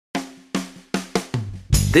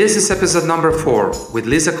This is episode number 4 with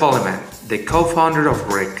Lisa Coleman, the co-founder of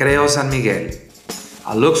Recreo San Miguel,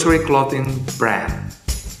 a luxury clothing brand.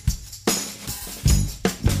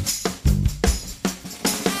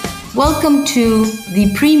 Welcome to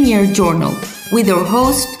the Premier Journal with our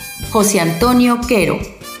host, José Antonio Quero.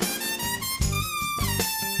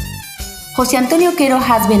 José Antonio Quero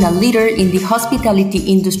has been a leader in the hospitality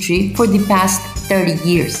industry for the past 30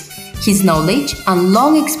 years. His knowledge and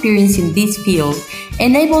long experience in this field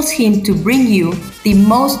enables him to bring you the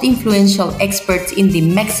most influential experts in the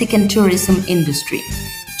Mexican tourism industry.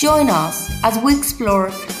 Join us as we explore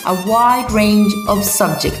a wide range of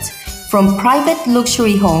subjects, from private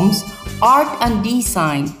luxury homes, art and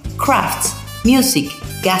design, crafts, music,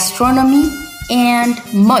 gastronomy, and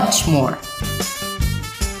much more.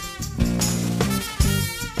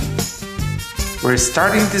 We're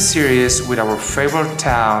starting this series with our favorite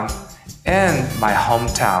town and my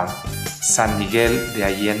hometown, San Miguel de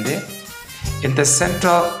Allende, in the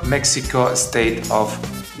central Mexico state of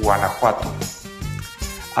Guanajuato.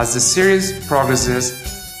 As the series progresses,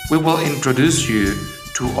 we will introduce you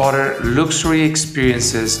to other luxury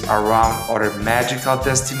experiences around other magical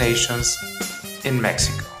destinations in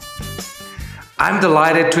Mexico. I'm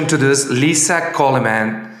delighted to introduce Lisa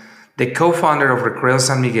Coleman, the co-founder of Recreo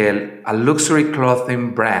San Miguel, a luxury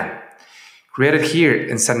clothing brand created here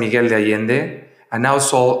in San Miguel de Allende and now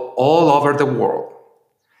sold all over the world.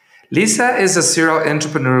 Lisa is a serial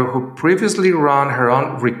entrepreneur who previously ran her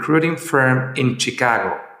own recruiting firm in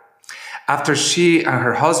Chicago. After she and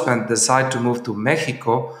her husband decided to move to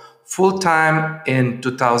Mexico full-time in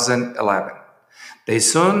 2011, they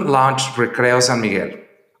soon launched Recreo San Miguel.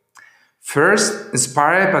 First,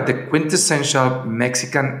 inspired by the quintessential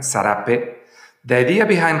Mexican zarape, the idea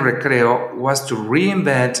behind Recreo was to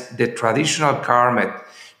reinvent the traditional garment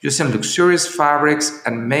using luxurious fabrics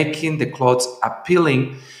and making the clothes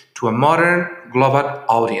appealing to a modern global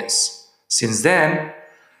audience. Since then,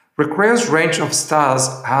 Recreo's range of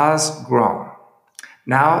styles has grown.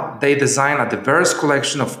 Now they design a diverse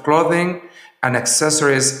collection of clothing and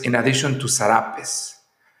accessories in addition to zarapes.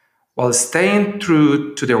 While staying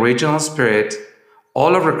true to the original spirit,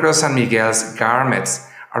 all of Recreo San Miguel's garments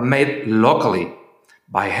are made locally,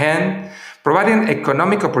 by hand, providing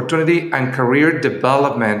economic opportunity and career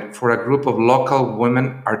development for a group of local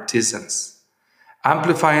women artisans,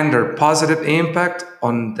 amplifying their positive impact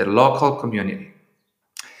on the local community.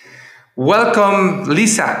 Welcome,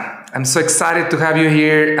 Lisa. I'm so excited to have you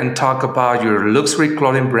here and talk about your luxury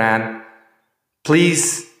clothing brand.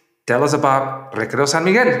 Please tell us about Recreo San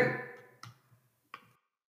Miguel.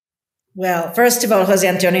 Well, first of all, Jose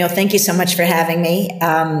Antonio, thank you so much for having me.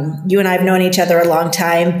 You and I have known each other a long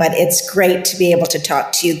time, but it's great to be able to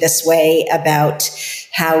talk to you this way about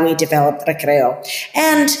how we developed Recreo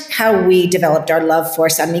and how we developed our love for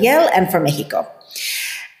San Miguel and for Mexico.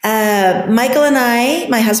 Michael and I,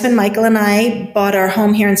 my husband Michael and I, bought our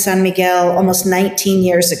home here in San Miguel almost 19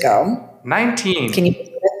 years ago. 19? Can you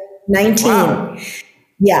believe it? 19. Wow.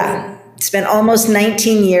 Yeah. It's been almost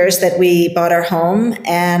 19 years that we bought our home,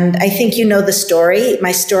 and I think you know the story.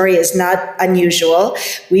 My story is not unusual.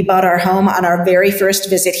 We bought our home on our very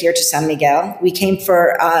first visit here to San Miguel. We came for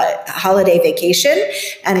a holiday vacation,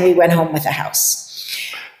 and we went home with a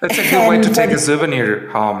house. That's a good way to take a souvenir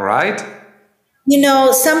home, right? You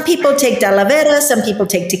know, some people take Talavera, some people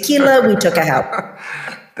take tequila. We took a house.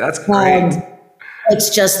 That's great.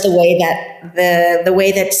 It's just the way that the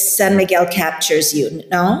way that San Miguel captures you,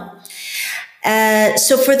 no?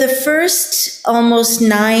 So for the first almost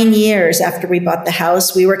 9 years after we bought the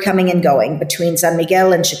house, we were coming and going between San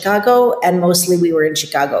Miguel and Chicago, and mostly we were in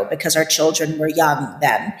Chicago because our children were young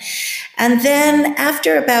then. And then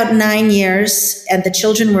after about 9 years and the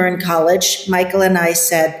children were in college, Michael and I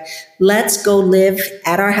said, let's go live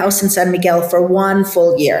at our house in San Miguel for 1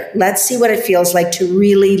 full year. Let's see what it feels like to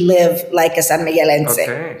really live like a San Miguelense.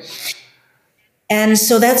 Okay. And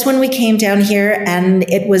so that's when we came down here, and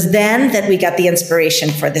it was then that we got the inspiration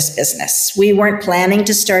for this business. We weren't planning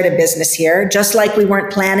to start a business here, just like we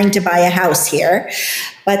weren't planning to buy a house here.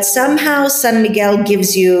 But somehow San Miguel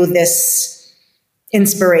gives you this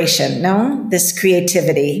inspiration, no? This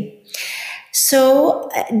creativity. So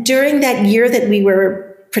during that year that we were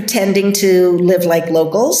pretending to live like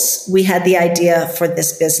locals, we had the idea for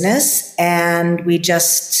this business, and we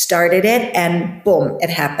just started it, and boom, it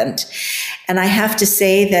happened. And I have to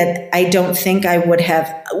say that I don't think I would have,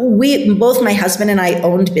 both my husband and I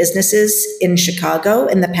owned businesses in Chicago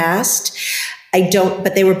in the past.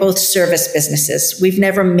 But they were both service businesses. We've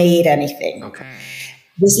never made anything. Okay.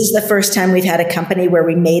 This is the first time we've had a company where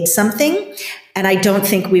we made something. And I don't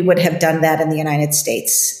think we would have done that in the United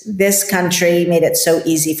States. This country made it so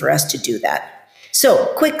easy for us to do that. So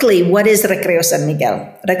quickly, what is Recreo San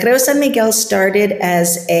Miguel? Recreo San Miguel started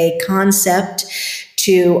as a concept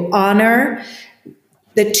to honor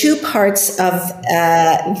the two parts of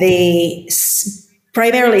the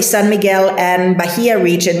primarily San Miguel and Bahia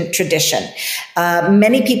region tradition.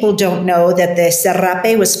 Many people don't know that the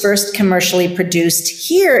serrape was first commercially produced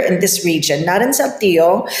here in this region, not in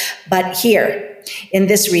Saltillo, but here in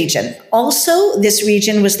this region. Also, this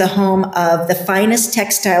region was the home of the finest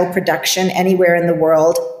textile production anywhere in the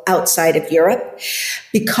world outside of Europe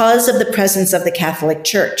because of the presence of the Catholic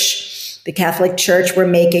Church. The Catholic Church were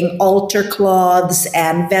making altar cloths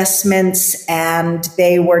and vestments, and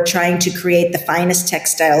they were trying to create the finest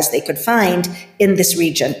textiles they could find in this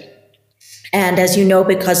region. And as you know,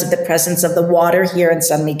 because of the presence of the water here in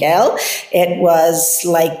San Miguel, it was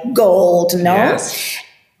like gold, no? Yes.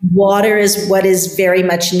 Water is what is very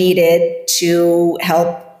much needed to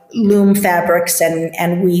help loom fabrics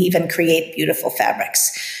and weave and create beautiful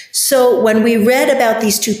fabrics. So when we read about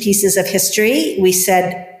these two pieces of history, we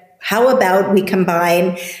said, how about we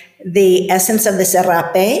combine the essence of the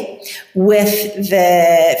serrape with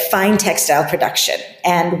the fine textile production?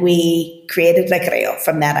 And we created Recreo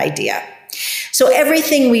from that idea. So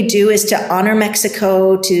everything we do is to honor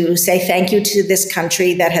Mexico, to say thank you to this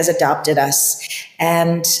country that has adopted us.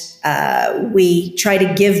 And we try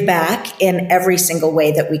to give back in every single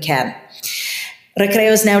way that we can.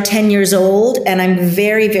 Recreo is now 10 years old, and I'm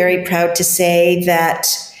very, very proud to say that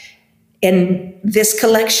in this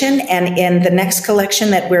collection and in the next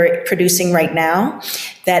collection that we're producing right now,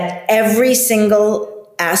 that every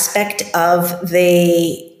single aspect of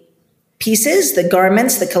the pieces, the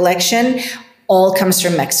garments, the collection, all comes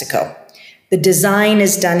from Mexico. The design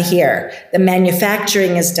is done here. The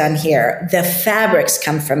manufacturing is done here. The fabrics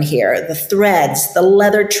come from here. The threads, the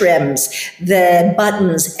leather trims, the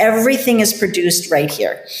buttons, everything is produced right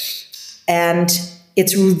here. And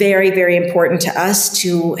it's very, very important to us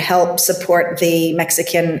to help support the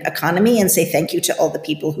Mexican economy and say thank you to all the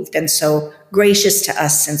people who've been so gracious to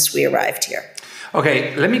us since we arrived here.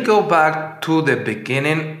 Okay, let me go back to the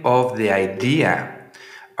beginning of the idea.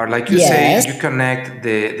 Or like you Yes. say, you connect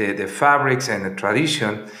the fabrics and the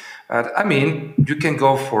tradition. I mean, you can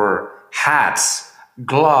go for hats,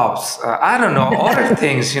 gloves, I don't know, other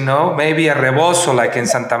things, maybe a rebozo like in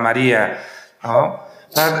Santa Maria.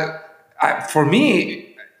 But for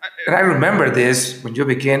me, and I remember this when you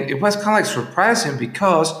began, it was kind of like surprising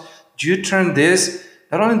because you turned this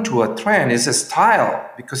not only into a trend, it's a style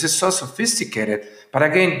because it's so sophisticated. But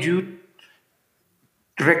again,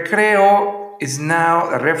 Recreo is now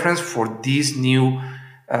a reference for this new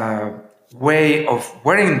way of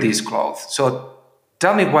wearing these clothes. So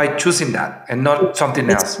tell me why choosing that and not something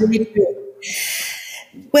else. Really true.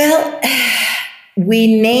 Well,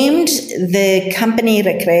 we named the company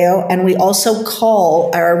Recreo, and we also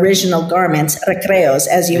call our original garments Recreos,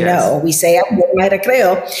 as you know. We say, I'm wearing my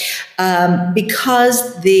Recreo,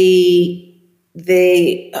 because the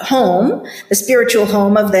home, the spiritual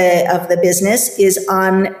home of the business is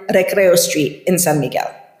on Recreo Street in San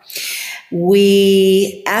Miguel.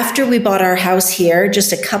 After we bought our house here,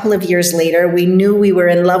 just a couple of years later, we knew we were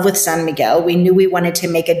in love with San Miguel. We knew we wanted to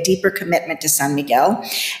make a deeper commitment to San Miguel.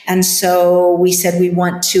 And so we said we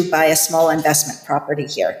want to buy a small investment property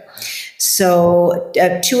here. So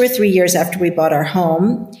 2 or 3 years after we bought our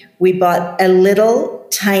home, we bought a little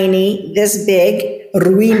tiny, this big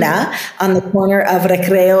ruina on the corner of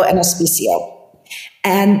Recreo and Hospicio.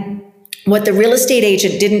 And what the real estate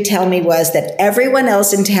agent didn't tell me was that everyone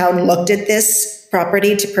else in town looked at this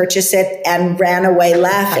property to purchase it and ran away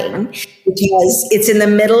laughing because it's in the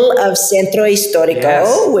middle of Centro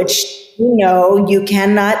Histórico, which, you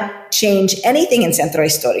cannot change anything in Centro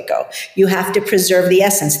Histórico. You have to preserve the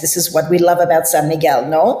essence. This is what we love about San Miguel,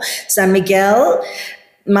 no? San Miguel,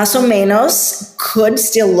 más o menos, could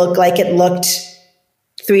still look like it looked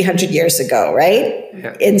 300 years ago, right?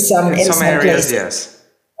 Yeah. In some areas, places. yes.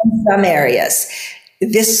 In some areas.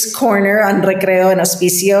 This corner on Recreo and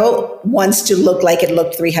Hospicio wants to look like it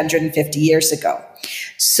looked 350 years ago.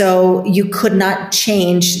 So you could not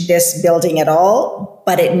change this building at all,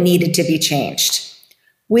 but it needed to be changed.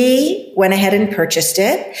 We went ahead and purchased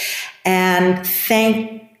it, and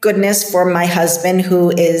thank goodness for my husband, who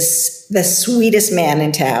is the sweetest man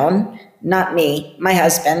in town. Not me, my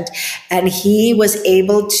husband. And he was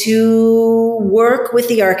able to work with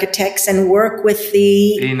the architects and work with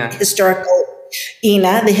the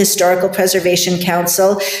the Historical Preservation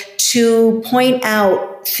Council, to point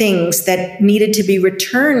out things that needed to be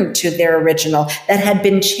returned to their original, that had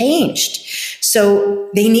been changed. So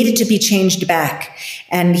they needed to be changed back.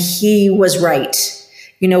 And he was right.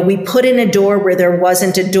 You know, we put in a door where there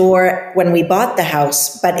wasn't a door when we bought the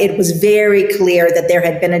house, but it was very clear that there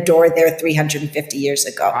had been a door there 350 years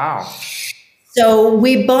ago. Wow. So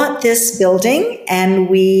we bought this building and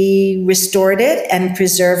we restored it and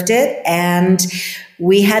preserved it. And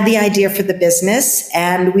we had the idea for the business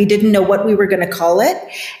and we didn't know what we were going to call it.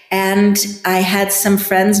 And I had some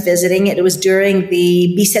friends visiting. It was during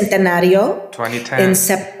the Bicentenario 2010. in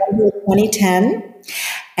September 2010.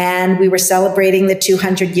 And we were celebrating the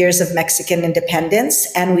 200 years of Mexican independence.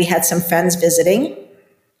 And we had some friends visiting.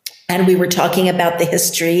 And we were talking about the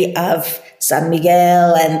history of San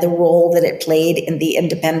Miguel and the role that it played in the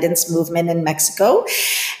independence movement in Mexico.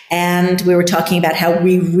 And we were talking about how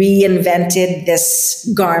we reinvented this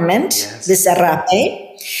garment, Yes. this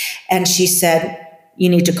serape. And she said, you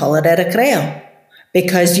need to call it a Recreo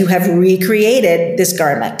because you have recreated this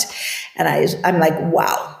garment. And I'm like,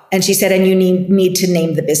 wow. And she said, and you need to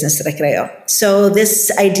name the business Recreo. So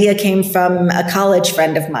this idea came from a college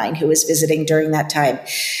friend of mine who was visiting during that time.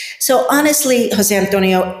 So honestly, Jose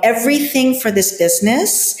Antonio, everything for this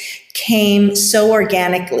business came so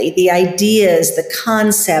organically. The ideas, the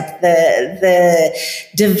concept, the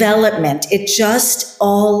development, it just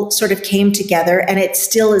all sort of came together and it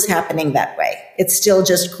still is happening that way. It's still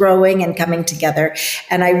just growing and coming together.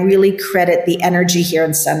 And I really credit the energy here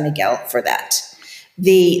in San Miguel for that.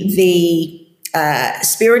 The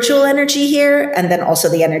spiritual energy here, and then also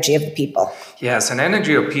the energy of the people. Yes, an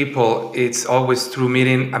energy of people. It's always through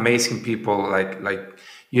meeting amazing people like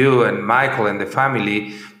you and Michael and the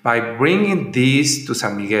family by bringing this to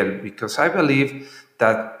San Miguel. Because I believe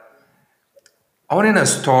that owning a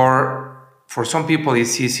store for some people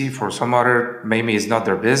is easy, for some other maybe it's not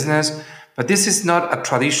their business. But this is not a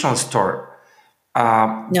traditional store.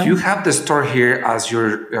 No. You have the store here as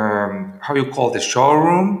your how you call the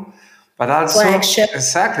showroom, but also Flagship.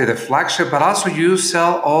 exactly the flagship. But also you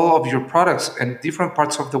sell all of your products in different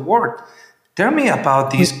parts of the world. Tell me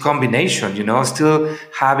about this combination. You know, still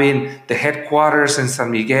having the headquarters in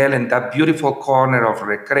San Miguel and that beautiful corner of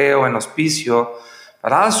Recreo and Hospicio,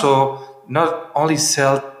 but also not only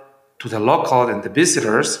sell to the local and the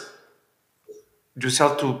visitors. You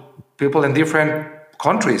sell to people in different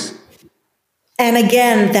countries. And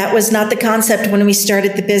again, that was not the concept when we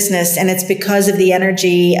started the business. And it's because of the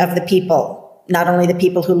energy of the people, not only the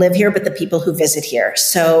people who live here, but the people who visit here.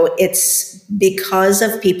 So it's because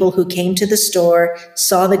of people who came to the store,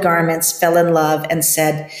 saw the garments, fell in love, and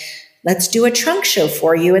said, let's do a trunk show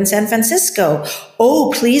for you in San Francisco.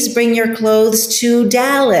 Oh, please bring your clothes to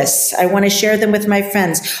Dallas. I want to share them with my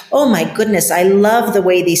friends. Oh my goodness, I love the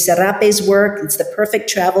way these serapes work. It's the perfect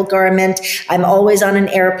travel garment. I'm always on an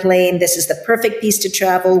airplane. This is the perfect piece to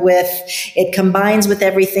travel with. It combines with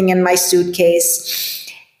everything in my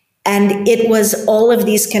suitcase. And it was all of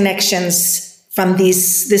these connections from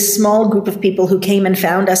this small group of people who came and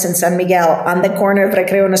found us in San Miguel on the corner of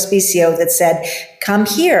Recreo and Hospicio that said, come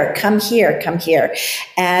here, come here, come here.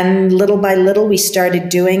 And little by little, we started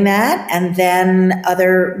doing that. And then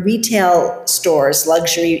other retail stores,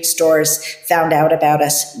 luxury stores found out about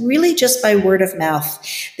us, really just by word of mouth.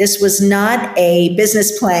 This was not a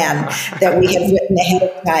business plan that we had written ahead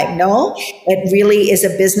of time. No, it really is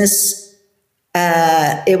a business.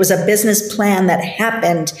 It was a business plan that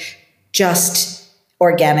happened just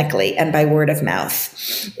organically and by word of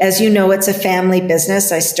mouth. As you know, it's a family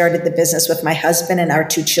business. I started the business with my husband and our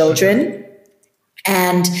 2 children,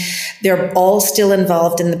 and they're all still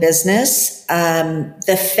involved in the business.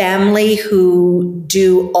 The family who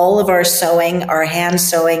do all of our sewing, our hand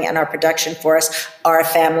sewing, and our production for us are a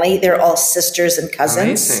family. They're all sisters and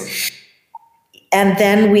cousins. Amazing. And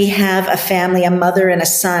then we have a family, a mother and a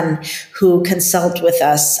son, who consult with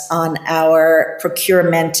us on our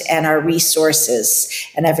procurement and our resources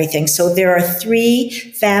and everything. So there are 3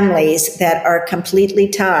 families that are completely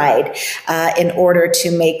tied in order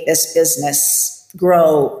to make this business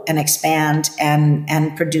grow and expand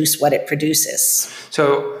and produce what it produces.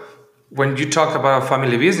 So when you talk about a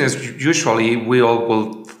family business, usually we all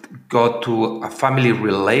will go to a family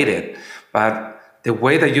related, but the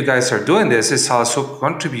way that you guys are doing this is also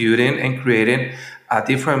contributing and creating a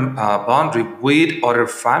different boundary with other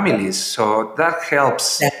families. So that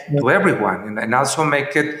helps to everyone and also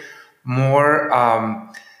make it more,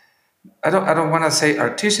 I don't want to say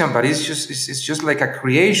artisan, but it's just like a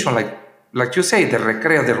creation, like you say, the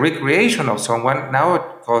recreation of someone. Now it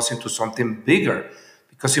goes into something bigger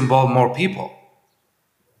because it involves more people.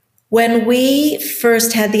 When we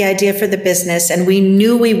first had the idea for the business and we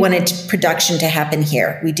knew we wanted production to happen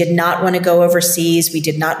here, we did not want to go overseas. We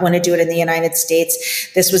did not want to do it in the United States.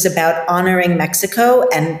 This was about honoring Mexico,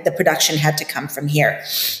 and the production had to come from here.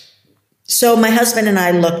 So my husband and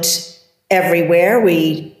I looked everywhere.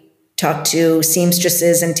 We talked to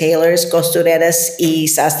seamstresses and tailors, costureras y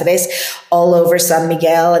sastres, all over San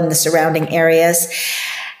Miguel and the surrounding areas.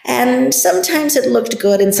 And sometimes it looked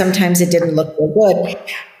good and sometimes it didn't look so good.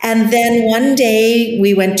 And then one day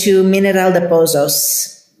we went to Mineral de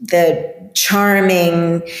Pozos, the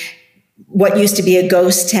charming, what used to be a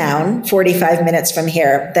ghost town, 45 minutes from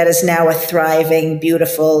here, that is now a thriving,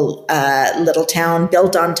 beautiful little town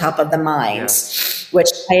built on top of the mines, which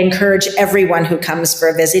I encourage everyone who comes for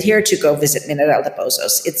a visit here to go visit Mineral de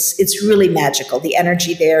Pozos. It's really magical. The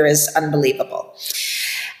energy there is unbelievable.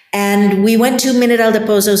 And we went to Mineral de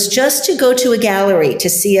Pozos just to go to a gallery to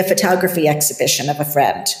see a photography exhibition of a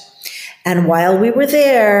friend. And while we were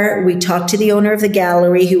there, we talked to the owner of the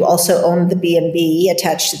gallery, who also owned the B&B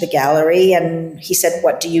attached to the gallery. And he said,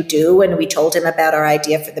 "What do you do?" And we told him about our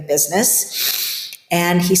idea for the business.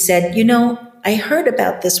 And he said, "You know, I heard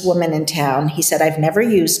about this woman in town." He said, "I've never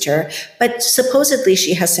used her, but supposedly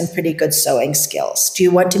she has some pretty good sewing skills. Do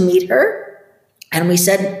you want to meet her?" And we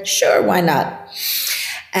said, "Sure, why not?"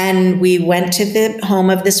 And we went to the home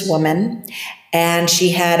of this woman, and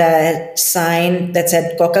she had a sign that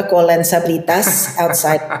said Coca-Cola and Sabritas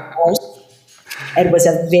outside the house. It was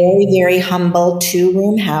a very, very humble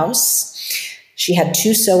 2-room house. She had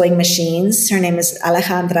 2 sewing machines. Her name is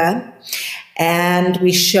Alejandra. And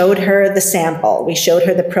we showed her the sample. We showed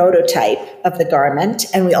her the prototype of the garment.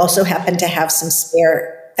 And we also happened to have some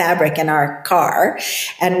spare fabric in our car.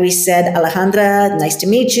 And we said, "Alejandra, nice to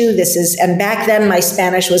meet you. And back then my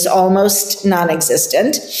Spanish was almost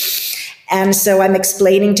non-existent. And so I'm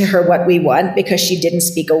explaining to her what we want because she didn't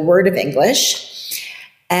speak a word of English.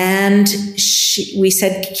 And we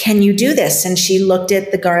said, "Can you do this?" And she looked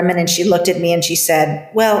at the garment and she looked at me and she said,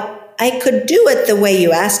 "Well, I could do it the way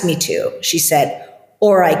you asked me to," she said,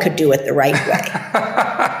 "or I could do it the right way."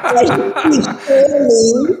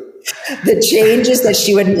 The changes that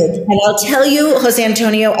she would make. And I'll tell you, Jose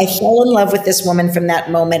Antonio, I fell in love with this woman from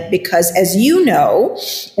that moment because, as you know,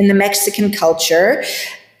 in the Mexican culture,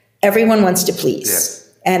 everyone wants to please. Yes.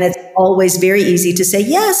 And it's always very easy to say,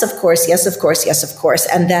 "Yes, of course, yes, of course, yes, of course."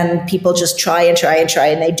 And then people just try and try and try,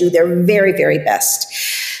 and they do their very, very best.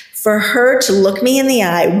 For her to look me in the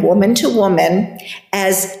eye, woman to woman,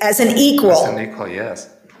 as an equal. As an equal, yes.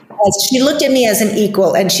 She looked at me as an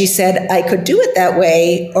equal and she said, "I could do it that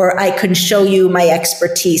way, or I can show you my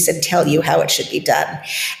expertise and tell you how it should be done."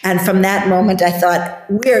 And from that moment, I thought,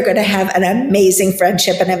 we're going to have an amazing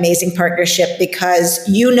friendship, an amazing partnership, because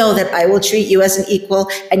you know that I will treat you as an equal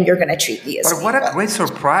and you're going to treat me as an equal. But what a great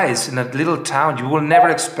surprise in a little town. You will never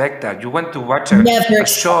expect that. You went to watch a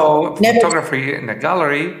show, photography in a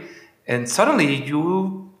gallery, and suddenly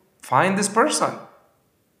you find this person.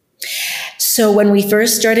 So when we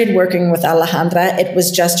first started working with Alejandra, it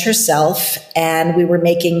was just herself, and we were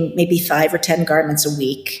making maybe 5 or 10 garments a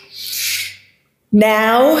week.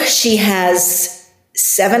 Now she has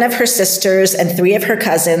 7 of her sisters and 3 of her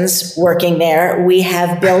cousins working there. We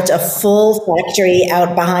have built a full factory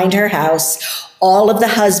out behind her house. All of the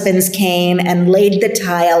husbands came and laid the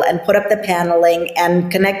tile and put up the paneling and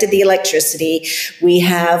connected the electricity. We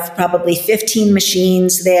have probably 15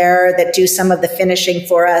 machines there that do some of the finishing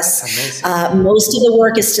for us. Most of the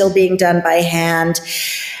work is still being done by hand.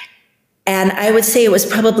 And I would say it was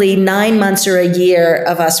probably 9 months or a year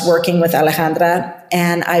of us working with Alejandra.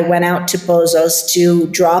 And I went out to Pozos to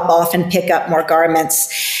drop off and pick up more garments.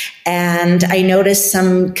 And I noticed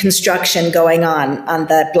some construction going on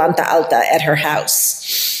the Planta Alta at her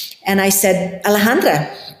house. And I said, "Alejandra,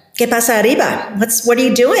 ¿qué pasa arriba? What are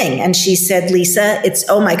you doing?" And she said, "Lisa,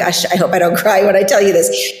 oh my gosh, I hope I don't cry when I tell you this."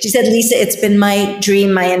 She said, "Lisa, it's been my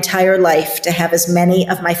dream my entire life to have as many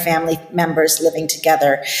of my family members living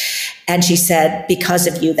together." And she said, "Because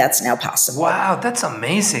of you, that's now possible." Wow, that's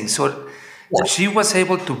amazing. So she was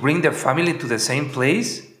able to bring the family to the same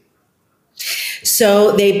place?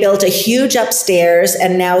 So they built a huge upstairs,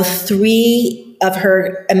 and now 3 of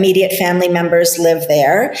her immediate family members live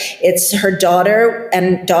there. It's her daughter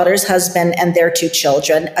and daughter's husband and their 2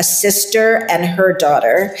 children, a sister and her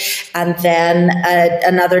daughter, and then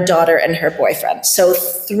another daughter and her boyfriend. So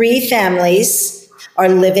 3 families are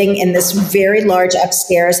living in this very large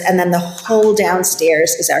upstairs, and then the whole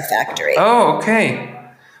downstairs is our factory. Oh, okay.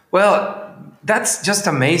 Well, that's just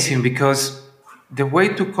amazing, because the way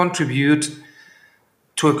to contribute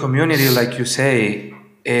to a community, like you say,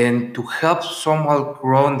 and to help someone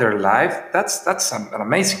grow in their life, that's an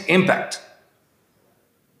amazing impact.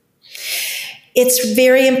 It's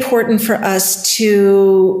very important for us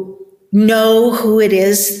to know who it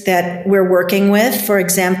is that we're working with. For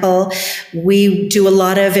example, we do a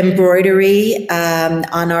lot of embroidery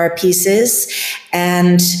on our pieces,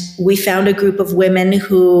 and we found a group of women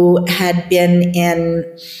who had been in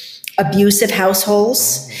abusive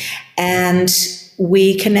households, and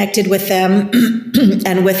we connected with them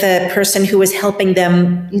and with a person who was helping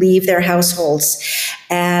them leave their households.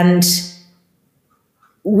 And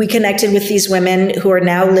we connected with these women who are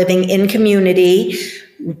now living in community,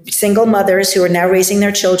 single mothers who are now raising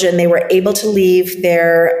their children. They were able to leave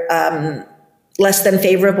their less than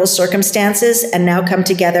favorable circumstances and now come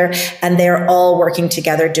together, and they're all working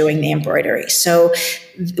together doing the embroidery. So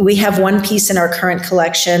we have one piece in our current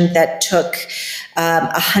collection that took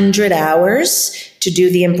 100 hours to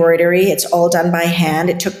do the embroidery. It's all done by hand.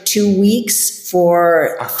 It took 2 weeks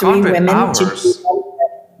for 3 women hours. to do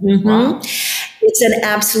it. Wow. It's an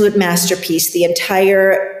absolute masterpiece. The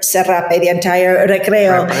entire Serape, the entire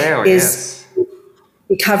Recreo is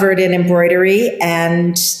covered in embroidery,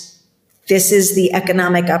 and this is the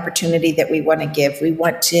economic opportunity that we want to give. We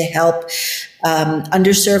want to help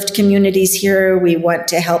underserved communities here. We want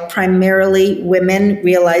to help primarily women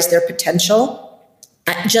realize their potential.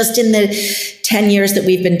 Just in the 10 years that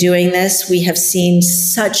we've been doing this, we have seen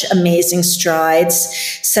such amazing strides,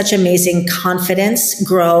 such amazing confidence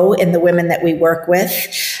grow in the women that we work with.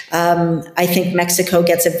 I think Mexico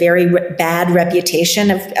gets a very bad reputation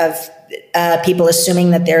of people assuming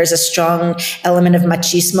that there is a strong element of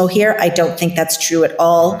machismo here. I don't think that's true at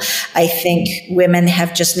all. I think women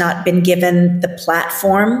have just not been given the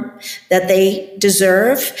platform that they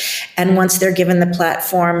deserve. And once they're given the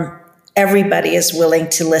platform, everybody is willing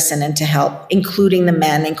to listen and to help, including the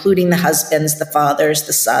men, including the husbands, the fathers,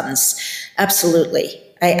 the sons. Absolutely.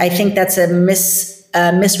 I think that's a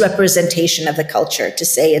misrepresentation of the culture to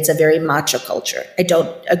say it's a very macho culture. I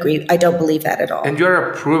don't agree. I don't believe that at all. And you're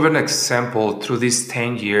a proven example through these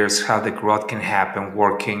 10 years how the growth can happen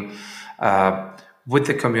working with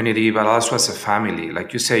the community, but also as a family.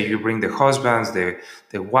 Like you say, you bring the husbands, the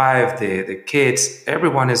wife, the kids.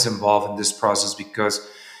 Everyone is involved in this process because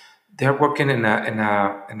they're working in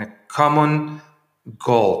a common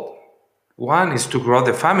goal. One is to grow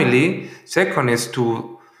the family. Second is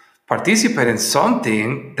to participate in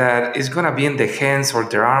something that is going to be in the hands or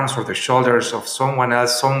the arms or the shoulders of someone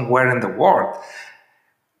else somewhere in the world.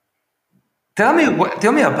 Tell me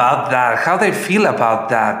about that. How they feel about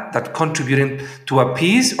that contributing to a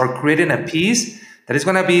piece or creating a piece that is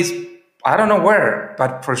going to be, I don't know where,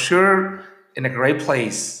 but for sure in a great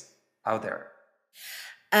place out there.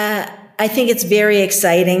 I think it's very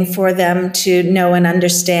exciting for them to know and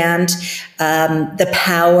understand the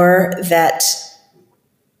power that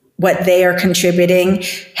what they are contributing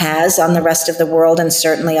has on the rest of the world and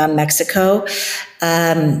certainly on Mexico.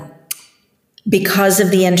 Because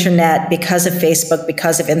of the internet, because of Facebook,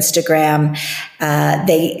 because of Instagram,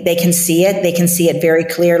 they can see it. They can see it very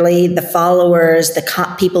clearly. The followers, the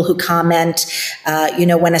people who comment,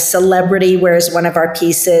 when a celebrity wears one of our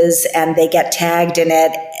pieces and they get tagged in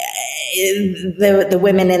it, the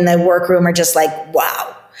women in the workroom are just like,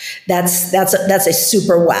 wow, that's a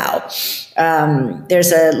super wow.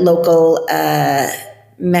 There's a local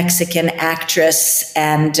Mexican actress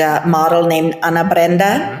and model named Ana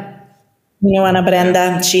Brenda. You know Ana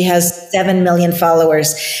Brenda? She has 7 million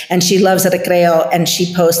followers, and she loves Recreo, and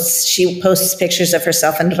she posts pictures of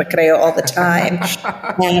herself in Recreo all the time.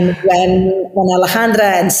 And when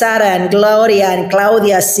Alejandra and Sara and Gloria and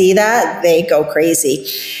Claudia see that, they go crazy.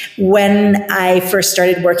 When I first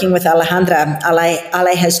started working with Alejandra,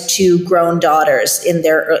 Ale has 2 grown daughters in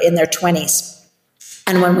their 20s.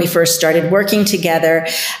 And when we first started working together,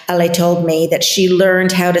 Ale told me that she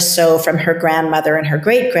learned how to sew from her grandmother and her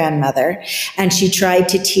great-grandmother, and she tried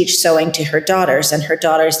to teach sewing to her daughters, and her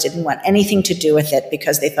daughters didn't want anything to do with it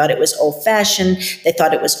because they thought it was old-fashioned, they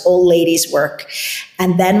thought it was old ladies' work.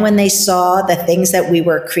 And then when they saw the things that we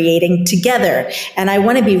were creating together, and I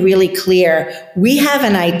want to be really clear, we have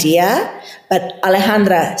an idea, but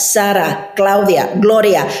Alejandra, Sara, Claudia,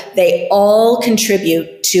 Gloria, they all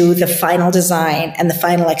contribute to the final design and the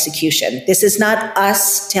final execution. This is not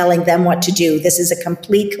us telling them what to do. This is a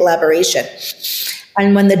complete collaboration.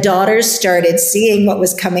 And when the daughters started seeing what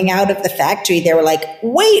was coming out of the factory, they were like,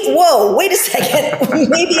 wait a second.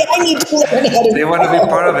 Maybe I need to learn how to They want to be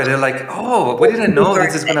part of it. They're like, oh, we didn't know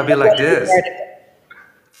this is going to be like this.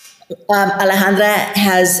 Alejandra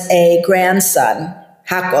has a grandson.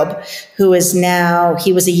 Jacob,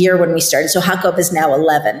 he was a year when we started. So Jacob is now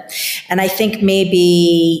 11. And I think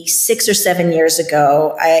maybe 6 or 7 years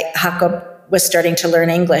ago, Jacob was starting to learn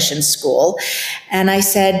English in school. And I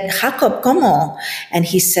said, Jacob, ¿cómo? And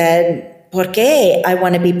he said, ¿por qué? I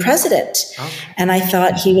want to be president. Okay. And I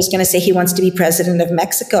thought he was going to say he wants to be president of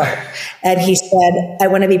Mexico. And he said, I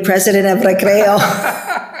want to be president of Recreo.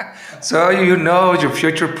 So you know your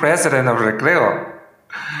future president of Recreo.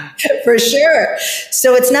 For sure.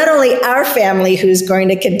 So it's not only our family who's going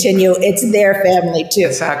to continue, it's their family too.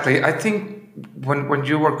 Exactly. I think when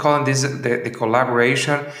you were calling this the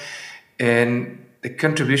collaboration and the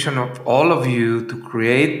contribution of all of you to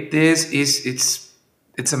create this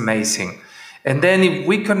it's amazing. And then if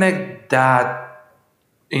we connect that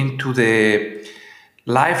into the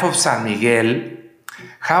life of San Miguel,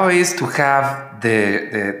 how is to have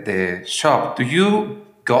the shop? Do you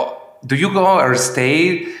go or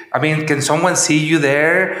stay? I mean, can someone see you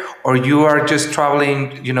there, or you are just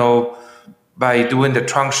traveling, by doing the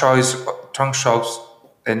trunk shows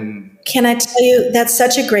and... Can I tell you, that's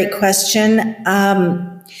such a great question.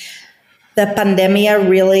 The pandemia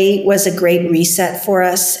really was a great reset for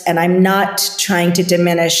us, and I'm not trying to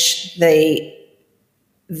diminish the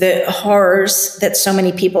horrors that so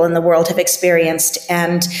many people in the world have experienced,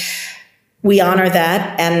 and we honor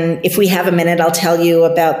that. And if we have a minute, I'll tell you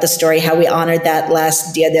about the story, how we honored that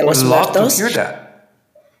last Dia de los Muertos. I'd love to hear that.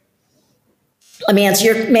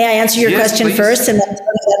 May I answer your question please. First and then tell you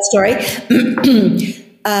that story?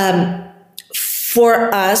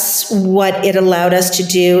 For us, what it allowed us to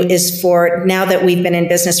do is now that we've been in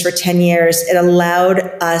business for 10 years, it allowed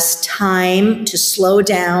us time to slow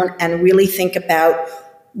down and really think about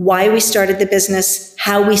why we started the business,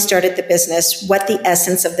 how we started the business, what the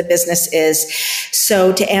essence of the business is.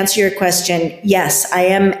 So to answer your question, yes, I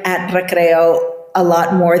am at Recreo a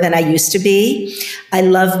lot more than I used to be. I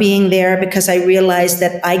love being there because I realize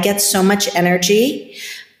that I get so much energy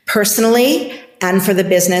personally and for the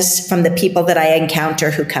business from the people that I encounter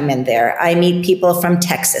who come in there. I meet people from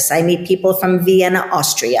Texas. I meet people from Vienna,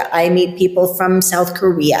 Austria. I meet people from South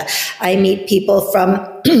Korea. I meet people from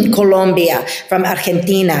Colombia, from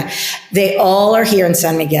Argentina. They all are here in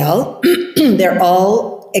San Miguel. They're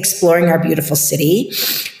all exploring our beautiful city.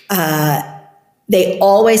 They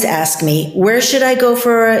always ask me, where should I go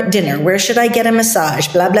for dinner? Where should I get a massage?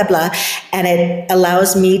 Blah, blah, blah. And it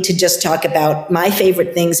allows me to just talk about my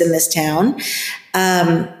favorite things in this town.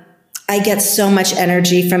 I get so much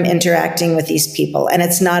energy from interacting with these people. And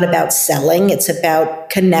it's not about selling. It's about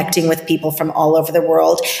connecting with people from all over the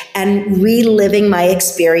world and reliving my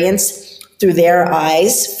experience through their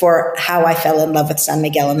eyes for how I fell in love with San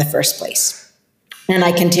Miguel in the first place. And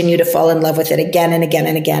I continue to fall in love with it again and again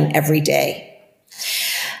and again every day.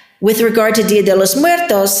 With regard to Dia de los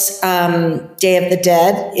Muertos, Day of the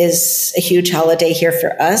Dead is a huge holiday here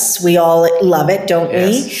for us. We all love it, don't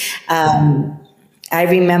we? I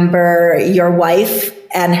remember your wife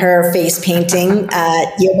and her face painting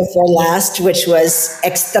year before last, which was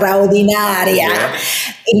extraordinaria,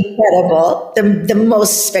 incredible, the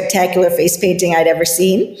most spectacular face painting I'd ever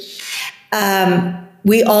seen.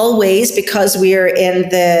 We always, because we are in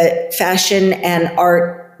the fashion and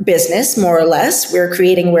art business, more or less, we're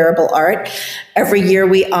creating wearable art. Every year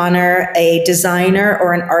we honor a designer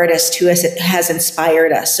or an artist who has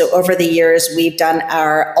inspired us. So over the years, we've done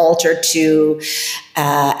our altar to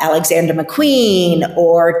Alexander McQueen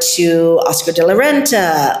or to Oscar de la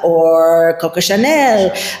Renta or Coco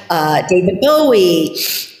Chanel, David Bowie,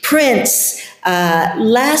 Prince.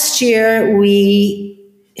 Last year, we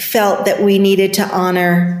felt that we needed to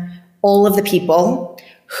honor all of the people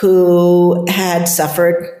who had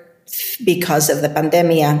suffered because of the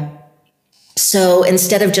pandemia. So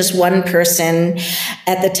instead of just one person,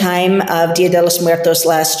 at the time of Dia de los Muertos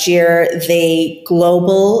last year, the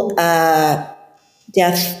global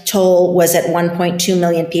death toll was at 1.2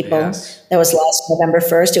 million people. Yes. That was last November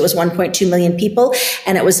 1st. It was 1.2 million people,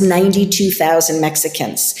 and it was 92,000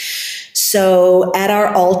 Mexicans. So at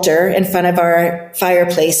our altar in front of our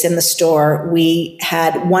fireplace in the store, we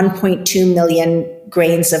had 1.2 million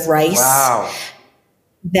grains of rice. Wow.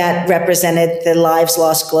 That represented the lives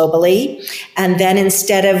lost globally. And then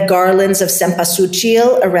instead of garlands of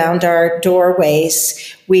cempasúchil around our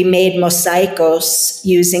doorways, we made mosaicos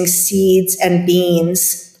using seeds and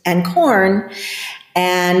beans and corn.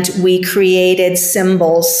 And we created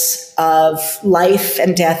symbols of life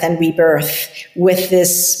and death and rebirth with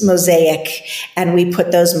this mosaic. And we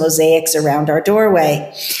put those mosaics around our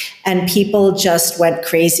doorway. And people just went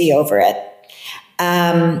crazy over it.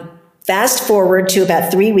 Fast forward to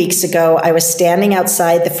about 3 weeks ago, I was standing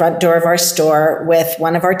outside the front door of our store with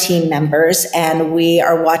one of our team members, and we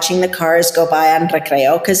are watching the cars go by on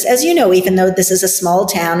Recreo. Because as you know, even though this is a small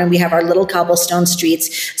town and we have our little cobblestone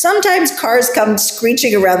streets, sometimes cars come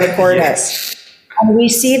screeching around the corner. Yes. And we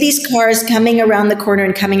see these cars coming around the corner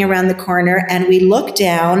and coming around the corner, and we look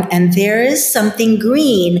down, and there is something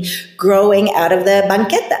green growing out of the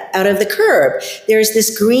banqueta, out of the curb. There's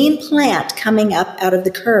this green plant coming up out of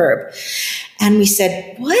the curb. And we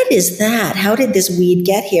said, what is that? How did this weed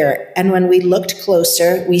get here? And when we looked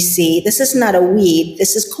closer, we see this is not a weed,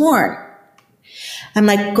 this is corn. I'm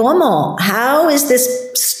like, ¿Cómo? How is this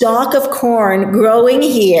stalk of corn growing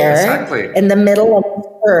here Exactly. in the middle of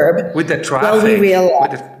the curb? With the traffic, Well, we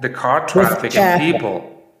realized, with the car traffic and people.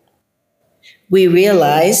 we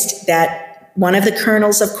realized that one of the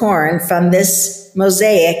kernels of corn from this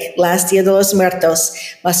mosaic, last Dia de los Muertos,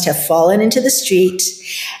 must have fallen into the street.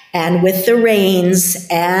 And with the rains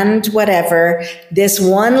and whatever, this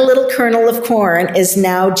one little kernel of corn is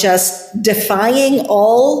now just defying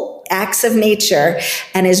all acts of nature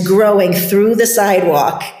and is growing through the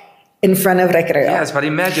sidewalk in front of Recreo. Yes, but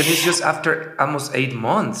imagine it's just after almost 8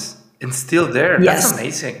 months and still there. Yes. That's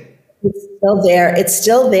amazing. It's still there. It's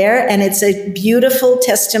still there. And it's a beautiful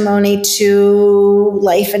testimony to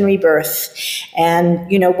life and rebirth and,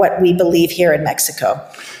 you know, what we believe here in Mexico.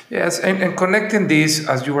 Yes, and connecting this,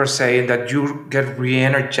 as you were saying, that you get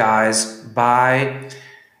re-energized by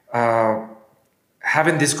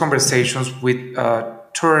having these conversations with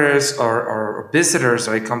tourists or visitors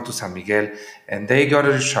that come to San Miguel, and they go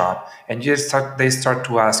to the shop, and they start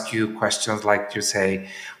to ask you questions like you say,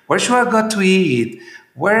 where should I go to eat?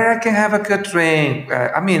 Where I can have a good drink?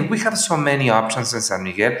 I mean, we have so many options in San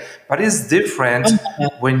Miguel, but it's different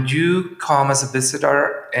when you come as a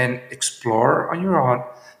visitor and explore on your own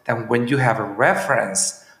than when you have a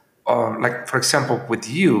reference, like, for example, with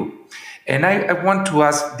you. And I want to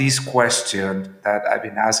ask this question that I've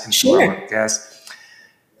been asking to our guests.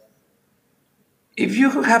 If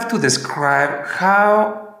you have to describe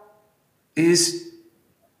how is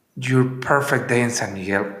your perfect day in San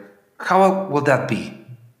Miguel, how will that be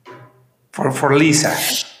for Lisa?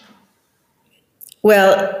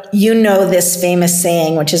 Well, you know this famous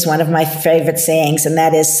saying, which is one of my favorite sayings, and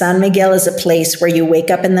that is San Miguel is a place where you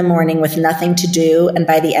wake up in the morning with nothing to do, and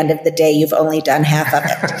by the end of the day, you've only done half of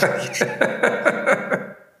it.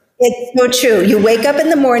 It's so true. You wake up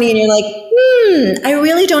in the morning and you're like, I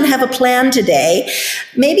really don't have a plan today.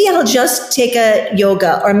 Maybe I'll just take a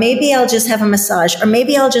yoga, or maybe I'll just have a massage, or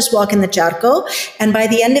maybe I'll just walk in the charco. And by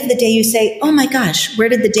the end of the day, you say, oh my gosh, where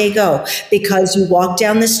did the day go? Because you walk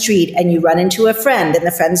down the street and you run into a friend, and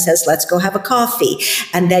the friend says, let's go have a coffee.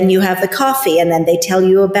 And then you have the coffee, and then they tell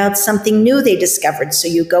you about something new they discovered. So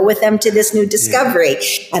you go with them to this new discovery.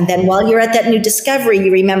 Yeah. And then while you're at that new discovery,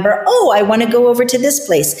 you remember, oh, I want to go over to this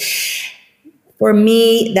place. For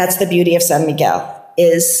me, that's the beauty of San Miguel,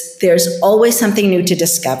 is there's always something new to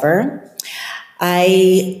discover.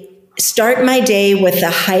 I start my day with a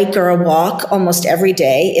hike or a walk almost every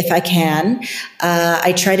day, if I can.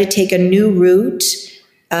 I try to take a new route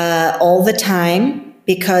all the time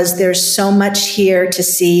because there's so much here to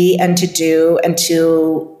see and to do and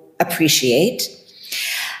to appreciate.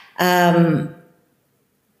 I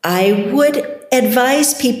would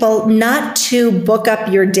advise people not to book up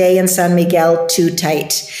your day in San Miguel too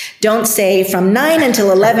tight. Don't say from 9 until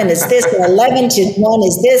 11 is this, and 11 to 1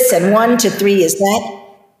 is this, and 1 to 3 is that.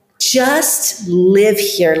 Just live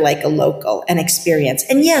here like a local and experience.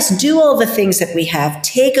 And yes, do all the things that we have.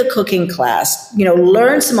 Take a cooking class,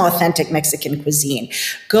 learn some authentic Mexican cuisine.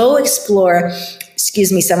 Go explore,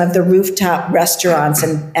 some of the rooftop restaurants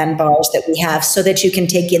and bars that we have so that you can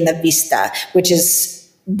take in the vista, which is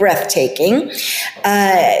breathtaking.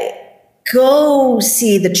 Go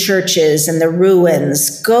see the churches and the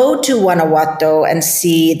ruins. Go to Guanajuato and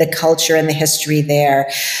see the culture and the history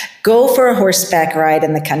there. Go for a horseback ride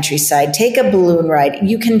in the countryside. Take a balloon ride.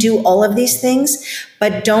 You can do all of these things,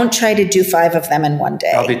 but don't try to do 5 of them in one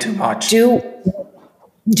day. That'll be too much. Do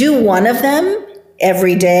one of them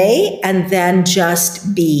every day, and then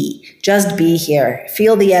just be here.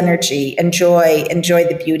 Feel the energy, enjoy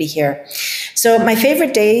the beauty here. So my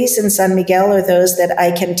favorite days in San Miguel are those that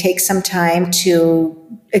I can take some time to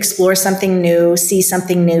explore something new, see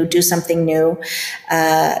something new, do something new.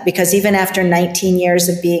 Because even after 19 years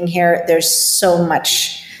of being here, there's so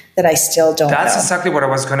much that I still don't know. That's exactly what I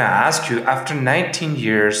was going to ask you. After 19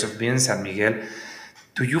 years of being in San Miguel,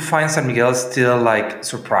 do you find San Miguel still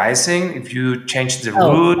surprising if you change the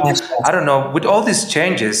route? Gosh, I don't know. With all these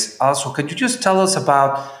changes, also, can you just tell us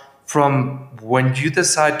about from when you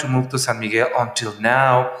decide to move to San Miguel until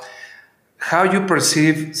now, how you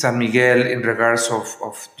perceive San Miguel in regards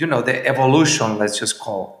of the evolution, let's just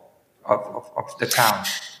call, of the town.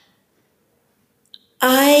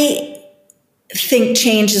 I think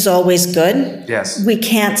change is always good. Yes. We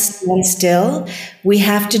can't stand still. We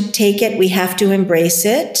have to take it. We have to embrace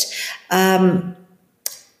it.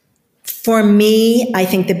 For me, I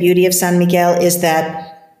think the beauty of San Miguel is that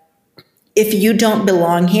if you don't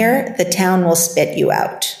belong here, the town will spit you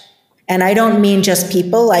out. And I don't mean just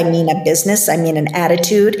people, I mean a business, I mean an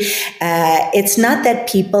attitude. It's not that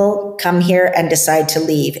people come here and decide to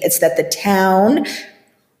leave. It's that the town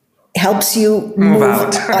helps you move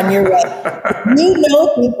on your way. You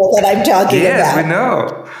know people that I'm talking about. Yes, we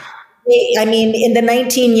know. I mean, in the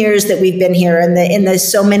 19 years that we've been here, and in the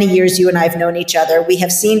so many years you and I have known each other, we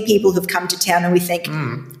have seen people who've come to town and we think,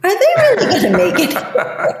 are they really going to make it?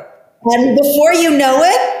 And before you know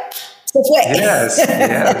it, it's away. Yes,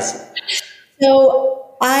 yes.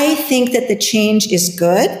 So I think that the change is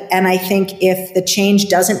good. And I think if the change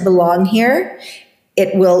doesn't belong here,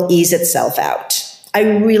 it will ease itself out. I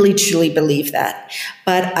really, truly believe that.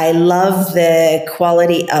 But I love the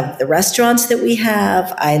quality of the restaurants that we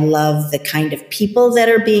have. I love the kind of people that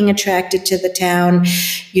are being attracted to the town.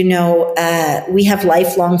 We have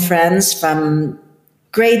lifelong friends from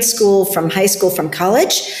grade school, from high school, from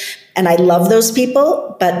college. And I love those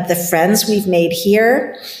people. But the friends we've made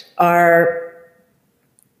here are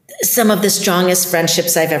some of the strongest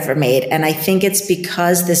friendships I've ever made. And I think it's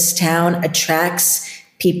because this town attracts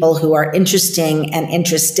people who are interesting and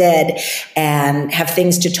interested and have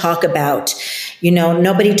things to talk about.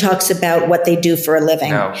 Nobody talks about what they do for a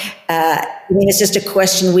living. No. It's just a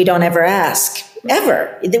question we don't ever ask,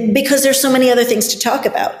 ever, because there's so many other things to talk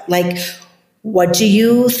about. Like, what do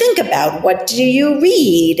you think about? What do you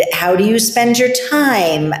read? How do you spend your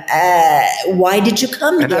time? Why did you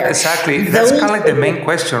come here? Exactly. That's kind of like the main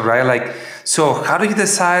question, right? Like, so how do you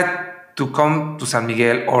decide to come to San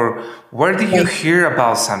Miguel, or where did you hear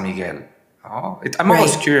about San Miguel? I'm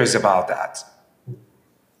always curious about that.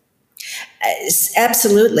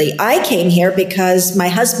 Absolutely. I came here because my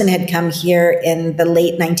husband had come here in the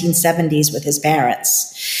late 1970s with his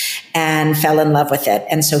parents and fell in love with it.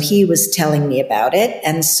 And so he was telling me about it.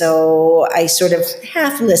 And so I sort of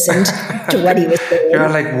half listened to what he was saying. You're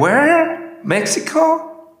like, where?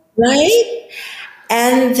 Mexico? Right?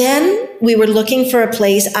 And then we were looking for a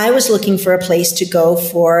place. I was looking for a place to go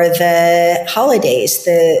for the holidays,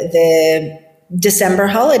 the December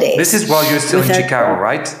holidays. This is while you're still in Chicago,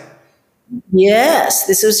 right? Yes.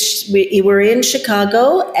 We were in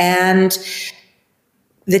Chicago, and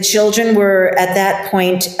the children were at that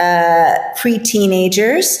point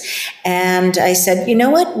pre-teenagers. And I said, you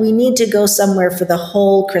know what? We need to go somewhere for the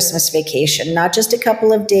whole Christmas vacation, not just a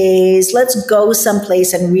couple of days. Let's go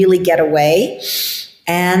someplace and really get away.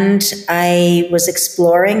 And I was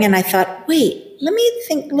exploring, and I thought, wait, let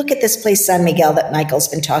me look at this place, San Miguel, that Michael's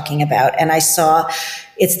been talking about. And I saw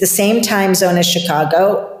it's the same time zone as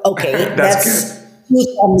Chicago. Okay, that's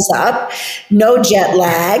 2 thumbs up. No jet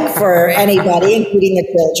lag for anybody, including the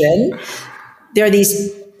children. There are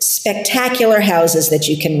these spectacular houses that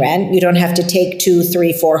you can rent. You don't have to take 2,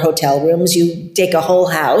 3, 4 hotel rooms. You take a whole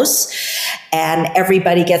house, and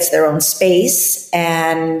everybody gets their own space,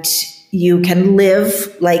 and you can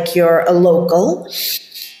live like you're a local.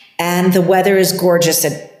 And the weather is gorgeous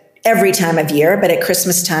at every time of year, but at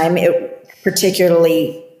Christmas time, it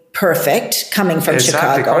particularly perfect coming from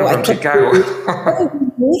Chicago.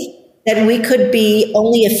 That we could be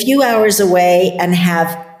only a few hours away and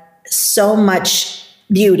have so much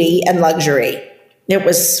beauty and luxury. It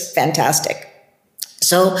was fantastic.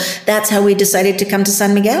 So that's how we decided to come to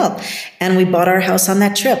San Miguel, and we bought our house on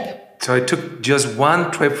that trip. So it took just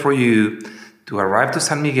one trip for you to arrive to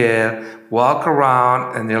San Miguel, walk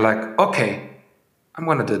around, and you're like, okay, I'm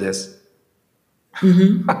going to do this.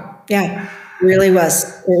 Mm-hmm. Yeah, it really was.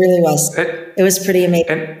 It really was. It was pretty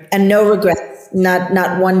amazing. And no regrets,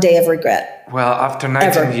 not one day of regret. Well, after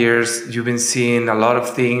 19 years, you've been seeing a lot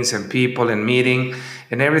of things and people and meeting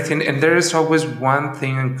and everything. And there is always one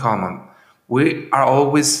thing in common. We are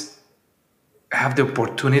always have the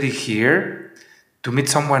opportunity here to meet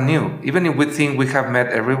someone new. Even if we think we have met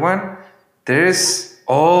everyone, there is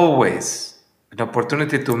always an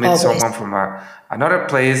opportunity to meet someone from another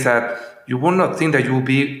place that you would not think that you will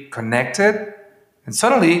be connected, and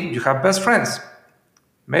suddenly you have best friends.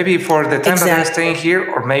 Maybe for the time that they're staying here,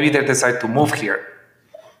 or maybe they decide to move here.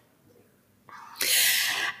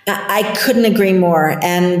 I couldn't agree more.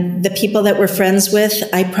 And the people that we're friends with,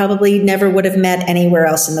 I probably never would have met anywhere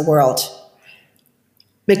else in the world,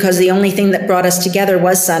 because the only thing that brought us together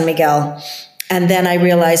was San Miguel. And then I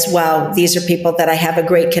realized, wow, these are people that I have a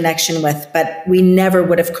great connection with, but we never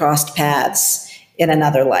would have crossed paths in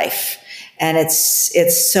another life. And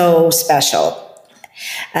it's so special.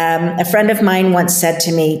 A friend of mine once said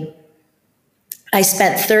to me, I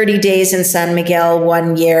spent 30 days in San Miguel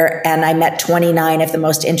one year and I met 29 of the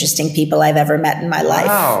most interesting people I've ever met in my life.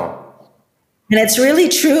 Wow. And it's really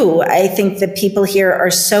true. I think the people here are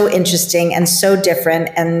so interesting and so different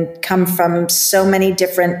and come from so many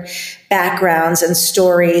different backgrounds and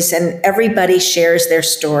stories, and everybody shares their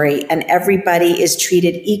story and everybody is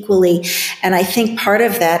treated equally. And I think part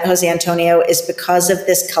of that, Jose Antonio, is because of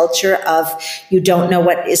this culture of you don't know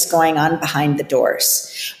what is going on behind the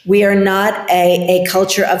doors. We are not a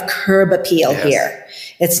culture of curb appeal here.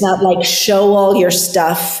 It's not like show all your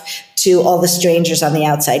stuff to all the strangers on the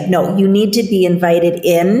outside. No, you need to be invited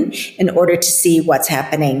in order to see what's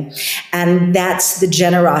happening. And that's the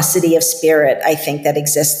generosity of spirit, I think, that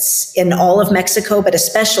exists in all of Mexico, but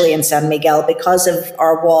especially in San Miguel because of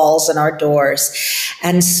our walls and our doors.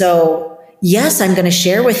 And so, yes, I'm going to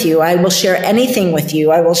share with you. I will share anything with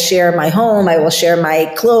you. I will share my home. I will share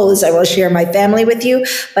my clothes. I will share my family with you.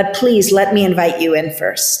 But please let me invite you in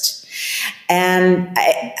first. And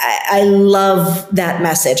I love that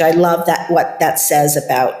message. I love that what that says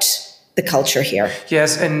about the culture here.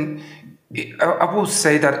 Yes, and I will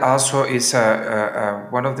say that also is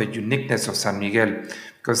one of the uniqueness of San Miguel,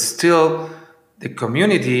 because still the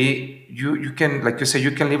community, you can, like you say,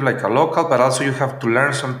 you can live like a local, but also you have to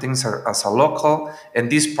learn some things as a local.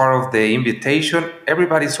 And this part of the invitation,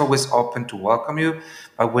 everybody's always open to welcome you.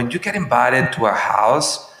 But when you get invited to a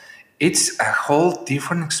house, it's a whole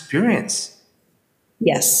different experience.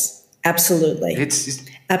 Yes, absolutely. Absolutely.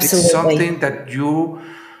 It's something that you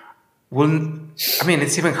wouldn't, I mean,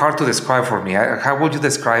 it's even hard to describe for me. How would you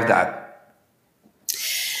describe that?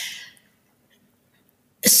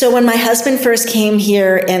 So when my husband first came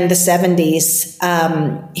here in the 70s,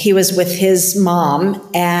 he was with his mom,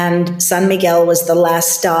 and San Miguel was the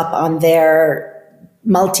last stop on their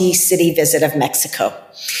multi-city visit of Mexico.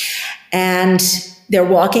 And they're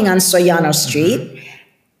walking on Soriano Street. Mm-hmm.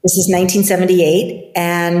 This is 1978,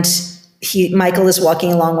 and Michael is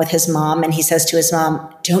walking along with his mom, and he says to his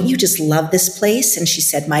mom, "Don't you just love this place?" And she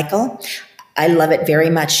said, "Michael, I love it very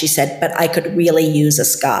much," she said, "but I could really use a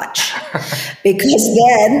scotch." Because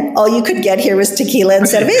then all you could get here was tequila and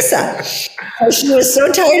cerveza. So she was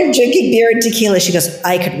so tired of drinking beer and tequila, she goes,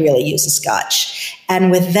 "I could really use a scotch." And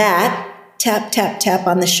with that, tap, tap, tap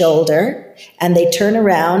on the shoulder, and they turn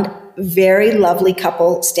around. Very lovely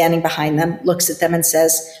couple standing behind them looks at them and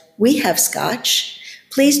says, "We have scotch.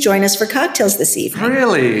 Please join us for cocktails this evening."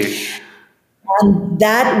 Really? And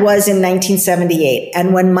that was in 1978.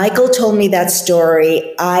 And when Michael told me that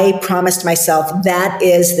story, I promised myself that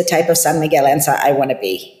is the type of San Miguelense I want to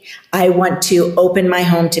be. I want to open my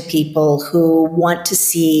home to people who want to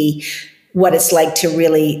see what it's like to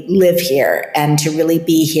really live here and to really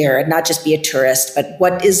be here and not just be a tourist, but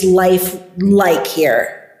what is life like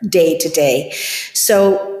here day to day.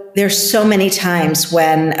 So there's so many times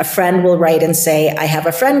when a friend will write and say, "I have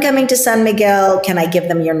a friend coming to San Miguel. Can I give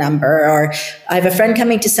them your number?" Or, "I have a friend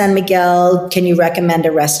coming to San Miguel. Can you recommend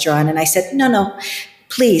a restaurant?" And I said, no,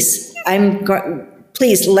 please,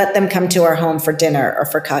 please let them come to our home for dinner or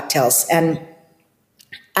for cocktails. And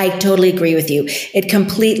I totally agree with you. It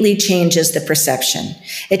completely changes the perception.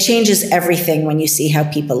 It changes everything when you see how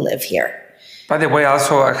people live here. By the way,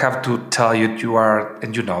 also, I have to tell you, you are,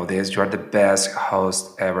 and you know this, you are the best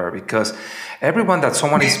host ever, because everyone that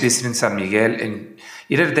someone is visiting San Miguel and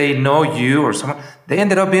either they know you or someone, they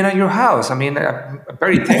ended up being at your house. I mean, I'm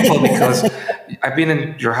very thankful because I've been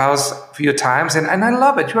in your house a few times and I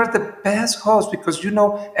love it. You are the best host because you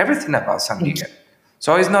know everything about San Miguel.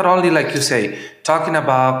 So it's not only, like you say, talking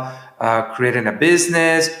about creating a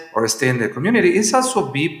business or stay in the community. It's also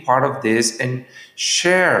be part of this and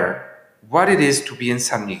share what it is to be in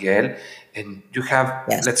San Miguel. And you have,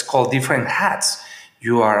 let's call different hats.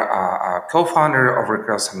 You are a co-founder of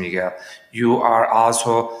Recreo San Miguel. You are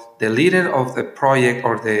also the leader of the project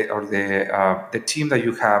or the team that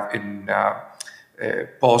you have in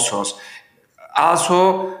Pozos.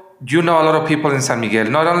 Also, you know a lot of people in San Miguel,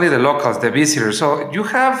 not only the locals, the visitors. So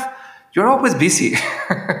you're always busy,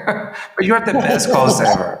 but you are the best host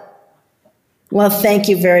ever. Well, thank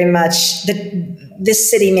you very much.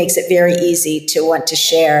 This city makes it very easy to want to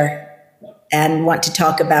share and want to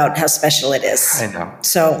talk about how special it is. I know.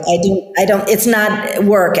 So I don't, it's not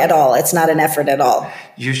work at all. It's not an effort at all.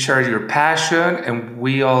 You share your passion, and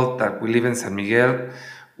we all that we live in San Miguel,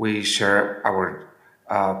 we share our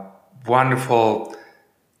wonderful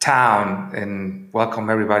town and welcome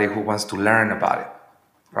everybody who wants to learn about it,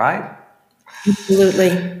 right?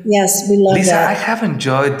 Absolutely. Yes, we love Lisa, I that. have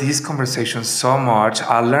enjoyed this conversation so much.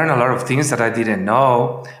 I learned a lot of things that I didn't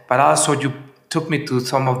know, but also you took me to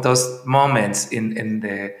some of those moments in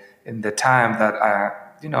the time that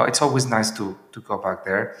it's always nice to go back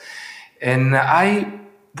there. And I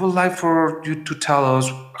would like for you to tell us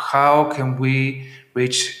how can we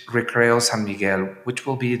reach Recreo San Miguel, which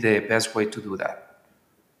will be the best way to do that.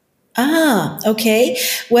 Okay.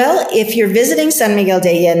 Well, if you're visiting San Miguel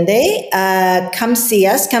de Allende, come see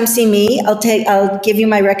us. Come see me. I'll give you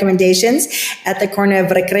my recommendations at the corner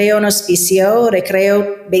of Recreo and Hospicio,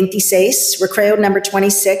 Recreo 26, Recreo number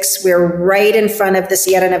 26. We're right in front of the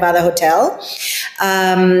Sierra Nevada Hotel.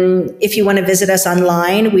 If you want to visit us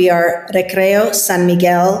online, we are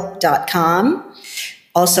recreosanmiguel.com.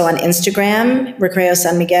 Also on Instagram, Recreo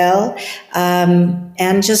San Miguel,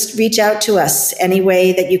 and just reach out to us any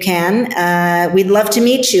way that you can. We'd love to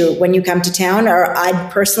meet you when you come to town, or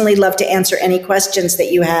I'd personally love to answer any questions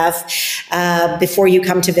that you have before you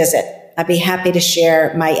come to visit. I'd be happy to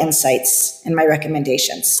share my insights and my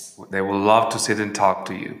recommendations. They will love to sit and talk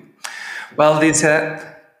to you. Well,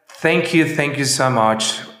 Lisa, thank you so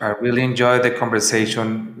much. I really enjoyed the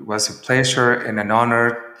conversation. It was a pleasure and an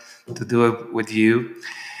honor to do it with you.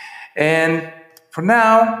 And for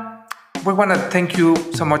now, we want to thank you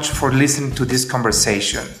so much for listening to this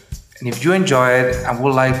conversation. And if you enjoy it and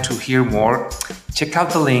would like to hear more, check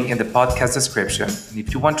out the link in the podcast description. And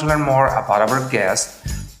if you want to learn more about our guests,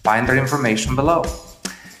 find their information below.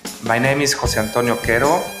 My name is Jose Antonio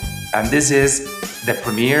Quero, and this is the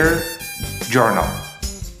Premier Journal.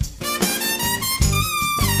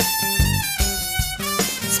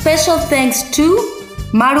 Special thanks to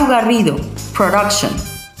Maru Garrido, production.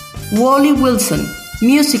 Wally Wilson,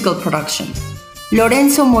 musical production.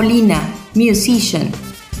 Lorenzo Molina, musician.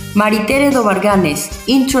 Maritere Dobarganes,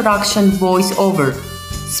 introduction voiceover.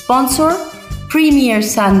 Sponsor, Premier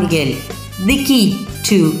San Miguel, the key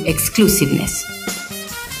to exclusiveness.